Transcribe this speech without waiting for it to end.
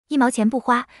一毛钱不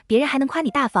花，别人还能夸你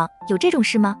大方，有这种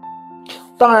事吗？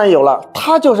当然有了，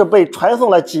他就是被传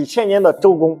颂了几千年的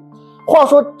周公。话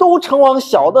说周成王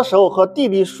小的时候和弟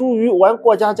弟叔虞玩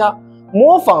过家家，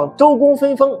模仿周公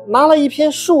分封，拿了一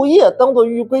片树叶当做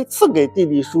玉圭赐给弟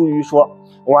弟叔虞，说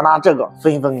我拿这个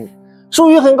分封你。叔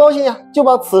虞很高兴呀，就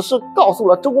把此事告诉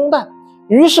了周公旦。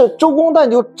于是周公旦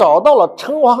就找到了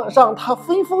成王，让他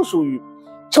分封叔虞。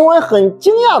成王很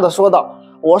惊讶地说道，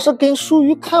我是跟叔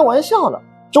虞开玩笑的。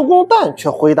周公旦却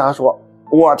回答说，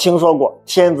我听说过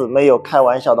天子没有开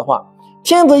玩笑的话，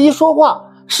天子一说话，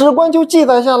史官就记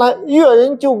载下来，乐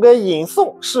人就该吟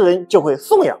诵，世人就会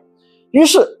颂扬。于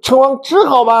是成王只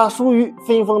好把叔虞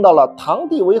分封到了唐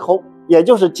地为侯，也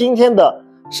就是今天的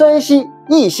山西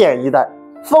易县一带，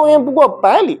方圆不过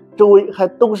100里，周围还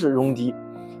都是戎狄。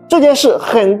这件事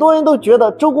很多人都觉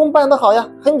得周公办得好呀，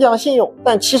很讲信用，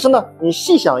但其实呢，你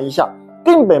细想一下，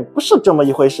根本不是这么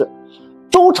一回事。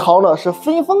周朝呢是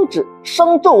分封制，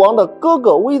商纣王的哥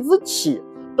哥微子启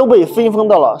都被分封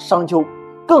到了商丘，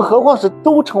更何况是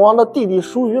周成王的弟弟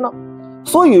叔虞呢？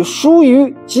所以叔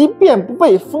虞即便不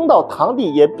被封到唐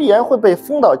地，也必然会被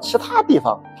封到其他地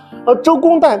方。而周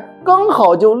公旦刚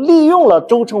好就利用了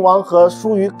周成王和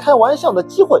叔虞开玩笑的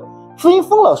机会，分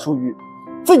封了叔虞，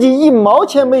自己1毛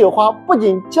钱没有花，不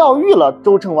仅教育了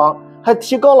周成王，还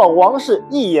提高了王室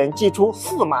一眼即出、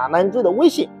驷马难追的威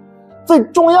信。最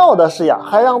重要的是呀，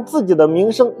还让自己的名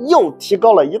声又提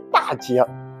高了一大截。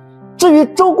至于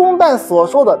周公旦所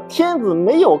说的天子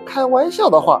没有开玩笑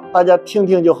的话，大家听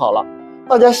听就好了。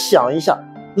大家想一下，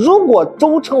如果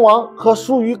周成王和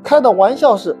叔虞开的玩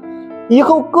笑是以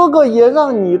后哥哥也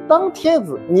让你当天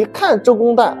子，你看周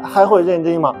公旦还会认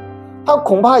真吗？他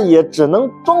恐怕也只能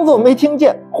装作没听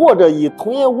见，或者以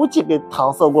童言无忌给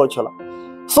搪塞过去了。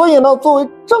所以呢，作为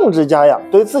政治家呀，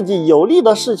对自己有利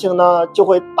的事情呢，就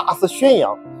会大肆宣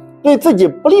扬；对自己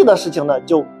不利的事情呢，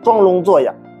就装聋作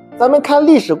哑。咱们看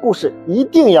历史故事，一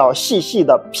定要细细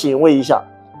的品味一下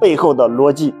背后的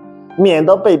逻辑，免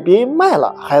得被别人卖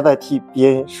了，还在替别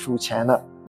人数钱呢。